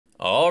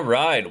All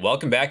right,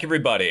 welcome back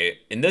everybody.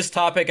 In this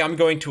topic, I'm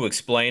going to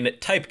explain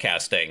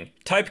typecasting.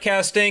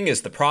 Typecasting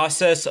is the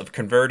process of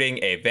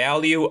converting a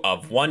value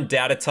of one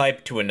data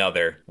type to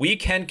another. We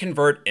can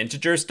convert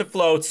integers to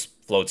floats,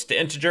 floats to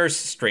integers,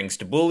 strings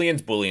to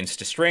booleans, booleans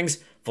to strings,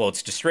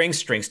 floats to strings,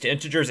 strings to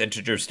integers,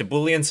 integers to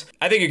booleans.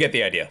 I think you get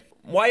the idea.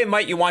 Why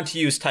might you want to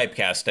use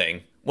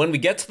typecasting? When we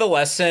get to the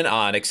lesson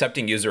on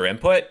accepting user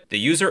input, the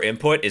user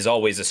input is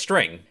always a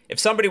string. If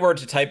somebody were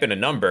to type in a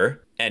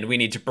number, and we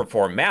need to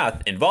perform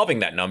math involving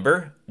that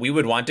number, we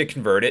would want to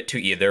convert it to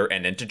either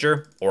an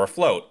integer or a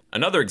float.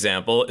 Another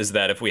example is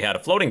that if we had a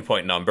floating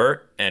point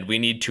number, and we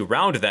need to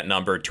round that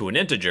number to an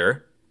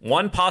integer,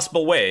 one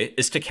possible way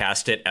is to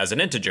cast it as an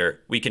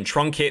integer. We can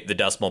truncate the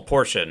decimal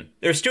portion.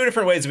 There's two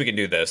different ways we can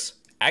do this,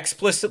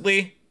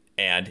 explicitly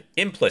and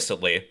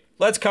implicitly.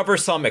 Let's cover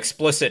some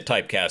explicit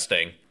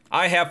typecasting.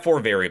 I have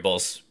 4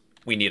 variables.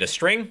 We need a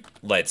string,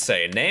 let's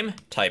say a name,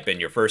 type in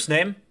your first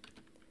name.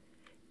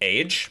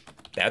 Age,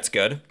 that's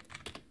good.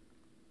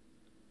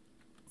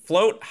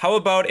 Float, how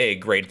about a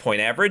grade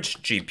point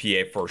average,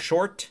 GPA for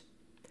short.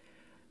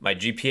 My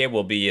GPA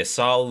will be a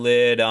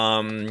solid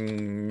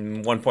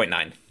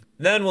 1.9.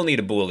 Then we'll need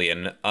a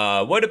boolean.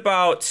 What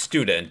about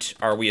student?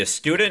 Are we a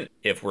student?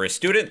 If we're a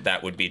student,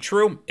 that would be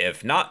true.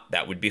 If not,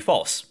 that would be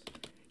false.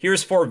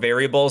 Here's 4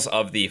 variables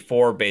of the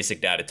 4 basic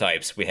data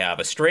types. We have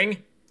a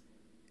string,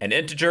 an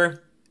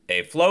integer,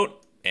 a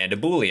float, and a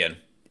boolean.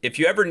 If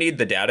you ever need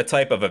the data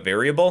type of a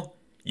variable,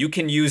 you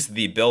can use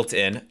the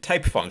built-in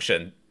type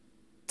function.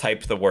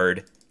 Type the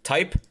word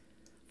type,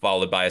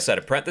 followed by a set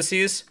of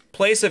parentheses,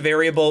 place a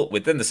variable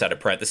within the set of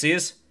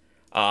parentheses.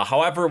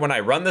 However, when I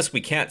run this,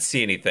 we can't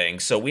see anything,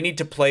 so we need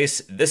to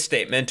place this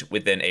statement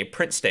within a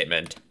print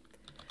statement.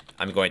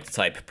 I'm going to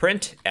type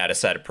print, add a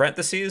set of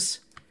parentheses.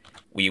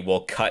 We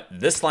will cut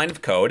this line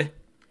of code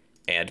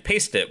and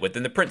paste it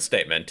within the print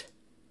statement.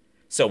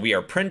 So we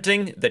are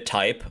printing the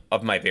type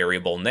of my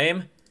variable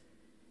name,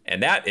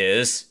 and that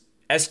is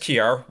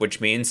str,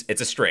 which means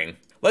it's a string.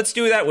 Let's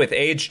do that with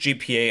age,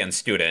 GPA, and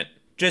student,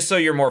 just so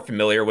you're more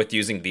familiar with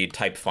using the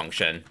type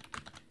function.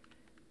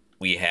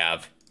 We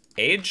have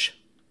age,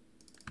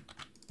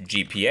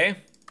 GPA,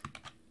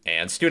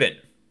 and student.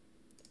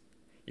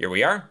 Here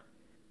we are.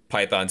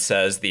 Python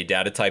says the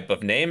data type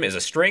of name is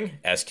a string,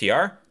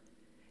 str.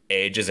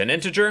 Age is an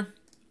integer,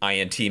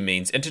 int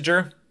means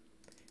integer.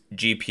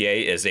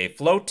 GPA is a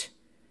float.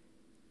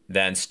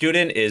 Then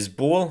student is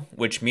bool,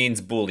 which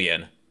means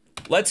boolean.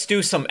 Let's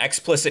do some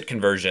explicit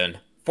conversion.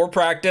 For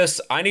practice,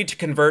 I need to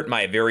convert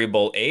my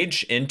variable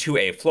age into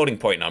a floating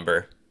point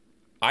number.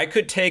 I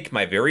could take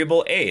my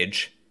variable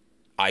age,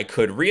 I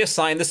could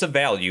reassign this a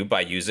value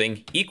by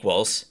using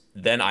equals,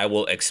 then I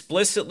will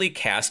explicitly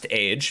cast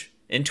age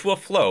into a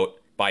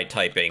float by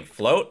typing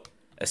float,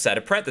 a set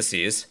of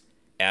parentheses,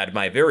 add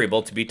my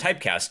variable to be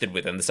typecasted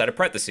within the set of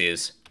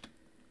parentheses.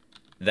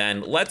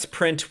 Then let's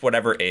print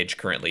whatever age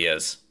currently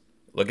is.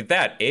 Look at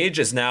that, age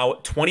is now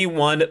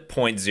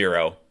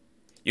 21.0.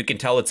 You can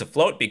tell it's a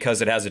float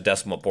because it has a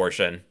decimal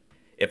portion.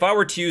 If I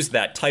were to use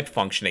that type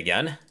function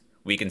again,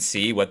 we can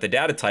see what the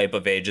data type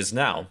of age is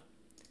now.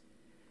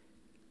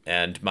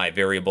 And my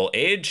variable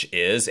age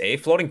is a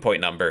floating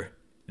point number.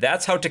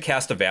 That's how to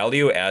cast a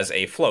value as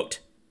a float.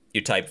 You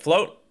type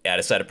float, add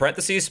a set of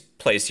parentheses,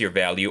 place your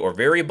value or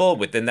variable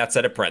within that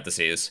set of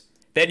parentheses.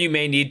 Then you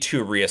may need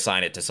to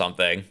reassign it to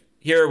something.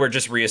 Here we're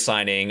just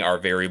reassigning our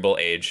variable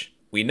age.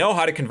 We know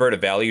how to convert a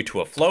value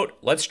to a float.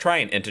 Let's try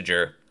an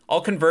integer. I'll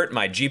convert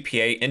my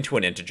GPA into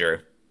an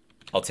integer.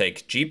 I'll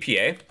take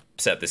GPA,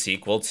 set this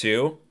equal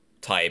to,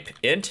 type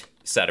int,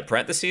 set of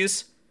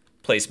parentheses,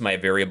 place my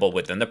variable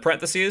within the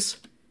parentheses,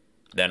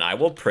 then I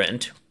will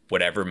print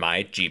whatever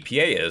my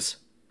GPA is.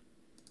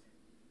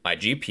 My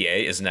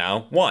GPA is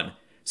now 1.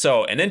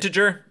 So an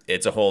integer,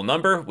 it's a whole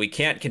number. We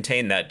can't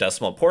contain that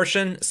decimal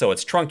portion, so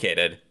it's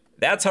truncated.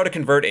 That's how to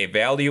convert a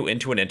value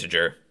into an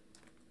integer.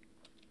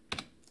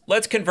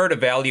 Let's convert a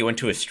value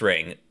into a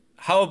string.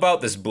 How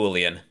about this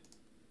boolean?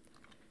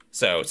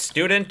 So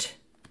student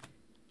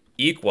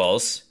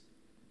equals,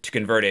 to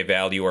convert a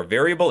value or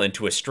variable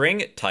into a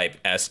string, type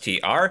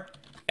str,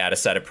 add a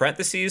set of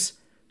parentheses,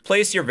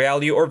 place your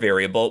value or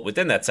variable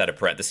within that set of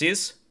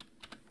parentheses.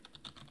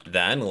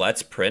 Then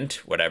let's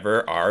print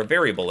whatever our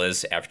variable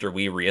is after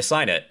we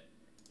reassign it.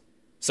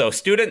 So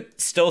student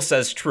still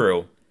says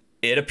true.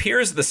 It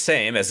appears the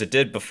same as it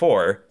did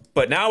before,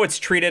 but now it's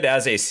treated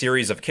as a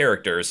series of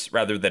characters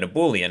rather than a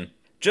boolean.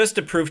 Just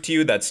to prove to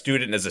you that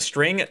student is a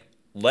string,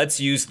 let's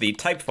use the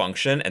type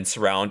function and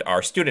surround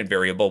our student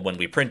variable when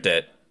we print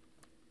it.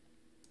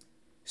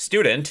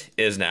 Student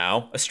is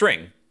now a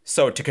string.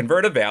 So to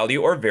convert a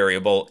value or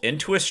variable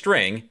into a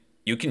string,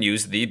 you can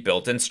use the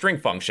built-in string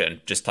function.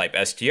 Just type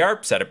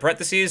str, set of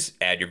parentheses,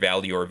 add your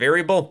value or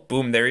variable,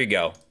 boom, there you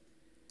go.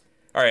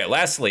 All right,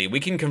 lastly, we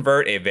can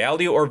convert a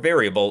value or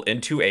variable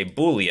into a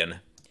boolean.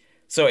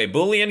 So a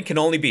boolean can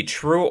only be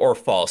true or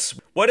false.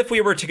 What if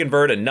we were to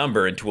convert a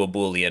number into a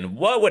boolean?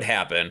 What would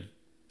happen?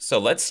 So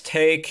let's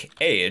take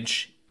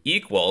age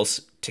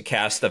equals, to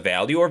cast a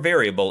value or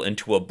variable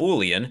into a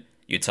boolean,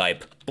 you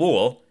type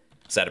bool,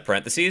 set of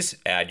parentheses,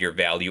 add your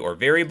value or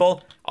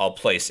variable. I'll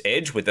place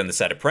age within the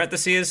set of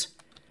parentheses.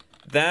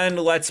 Then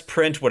let's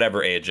print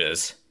whatever age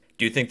is.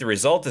 Do you think the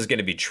result is going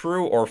to be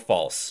true or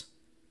false?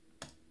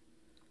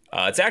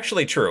 It's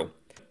actually true.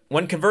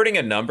 When converting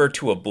a number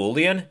to a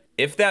boolean,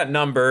 if that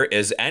number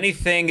is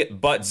anything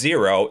but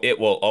 0, it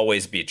will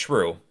always be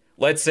true.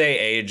 Let's say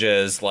age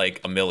is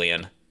like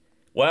 1,000,000.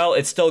 Well,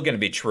 it's still going to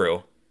be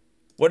true.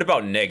 What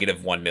about negative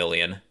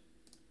 1,000,000?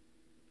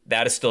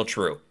 That is still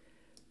true.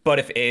 But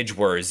if age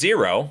were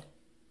 0,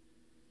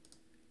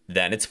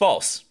 then it's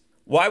false.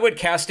 Why would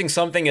casting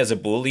something as a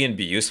boolean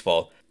be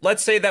useful?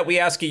 Let's say that we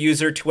ask a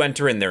user to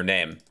enter in their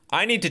name.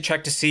 I need to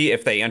check to see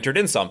if they entered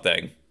in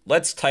something.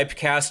 Let's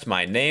typecast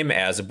my name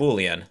as a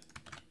boolean.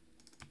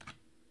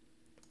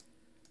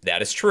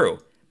 That is true.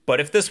 But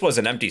if this was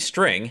an empty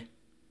string,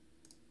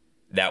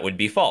 that would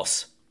be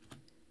false.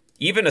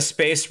 Even a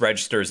space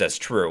registers as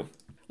true.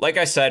 Like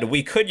I said,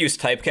 we could use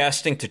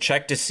typecasting to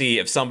check to see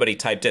if somebody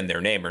typed in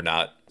their name or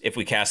not. If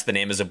we cast the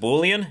name as a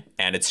boolean,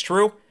 and it's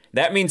true,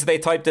 that means they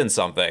typed in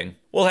something.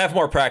 We'll have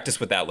more practice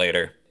with that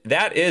later.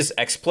 That is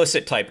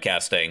explicit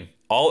typecasting.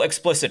 All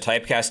explicit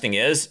typecasting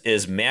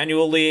is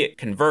manually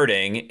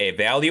converting a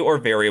value or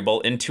variable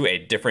into a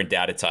different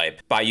data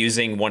type by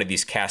using one of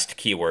these cast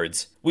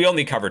keywords. We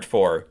only covered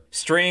 4: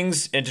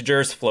 strings,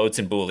 integers, floats,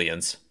 and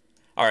booleans.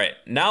 All right,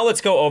 now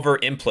let's go over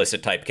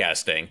implicit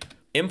typecasting.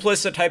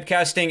 Implicit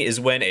typecasting is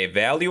when a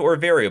value or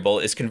variable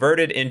is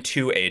converted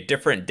into a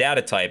different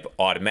data type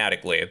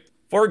automatically.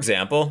 For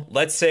example,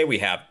 let's say we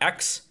have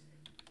x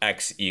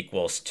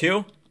equals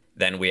 2,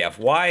 then we have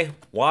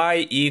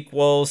y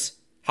equals,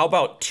 how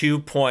about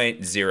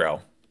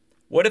 2.0?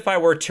 What if I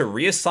were to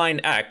reassign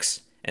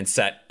x and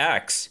set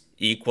x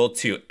equal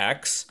to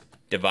x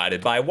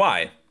divided by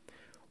y?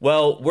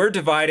 Well, we're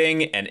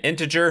dividing an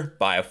integer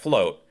by a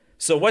float.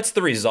 So what's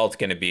the result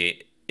going to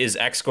be? Is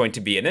x going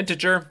to be an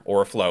integer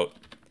or a float?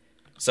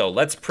 So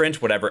let's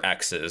print whatever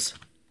x is.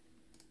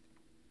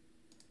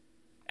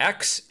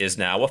 X is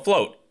now a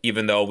float,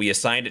 even though we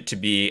assigned it to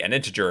be an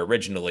integer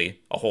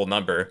originally, a whole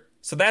number.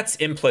 So that's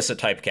implicit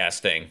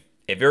typecasting.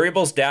 A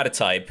variable's data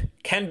type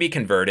can be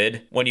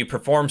converted when you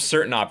perform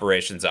certain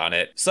operations on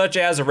it, such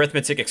as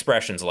arithmetic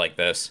expressions like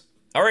this.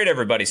 All right,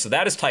 everybody, so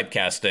that is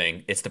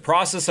typecasting. It's the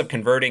process of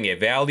converting a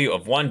value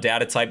of one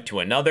data type to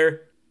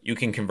another. You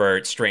can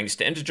convert strings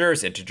to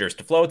integers, integers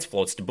to floats,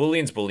 floats to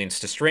booleans, booleans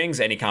to strings,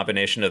 any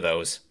combination of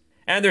those.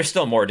 And there's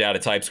still more data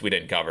types we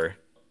didn't cover.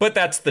 But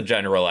that's the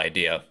general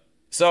idea.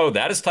 So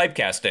that is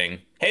typecasting.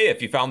 Hey,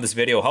 if you found this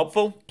video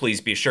helpful,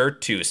 please be sure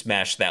to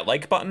smash that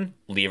like button,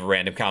 leave a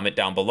random comment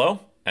down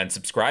below, and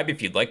subscribe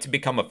if you'd like to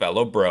become a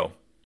fellow bro.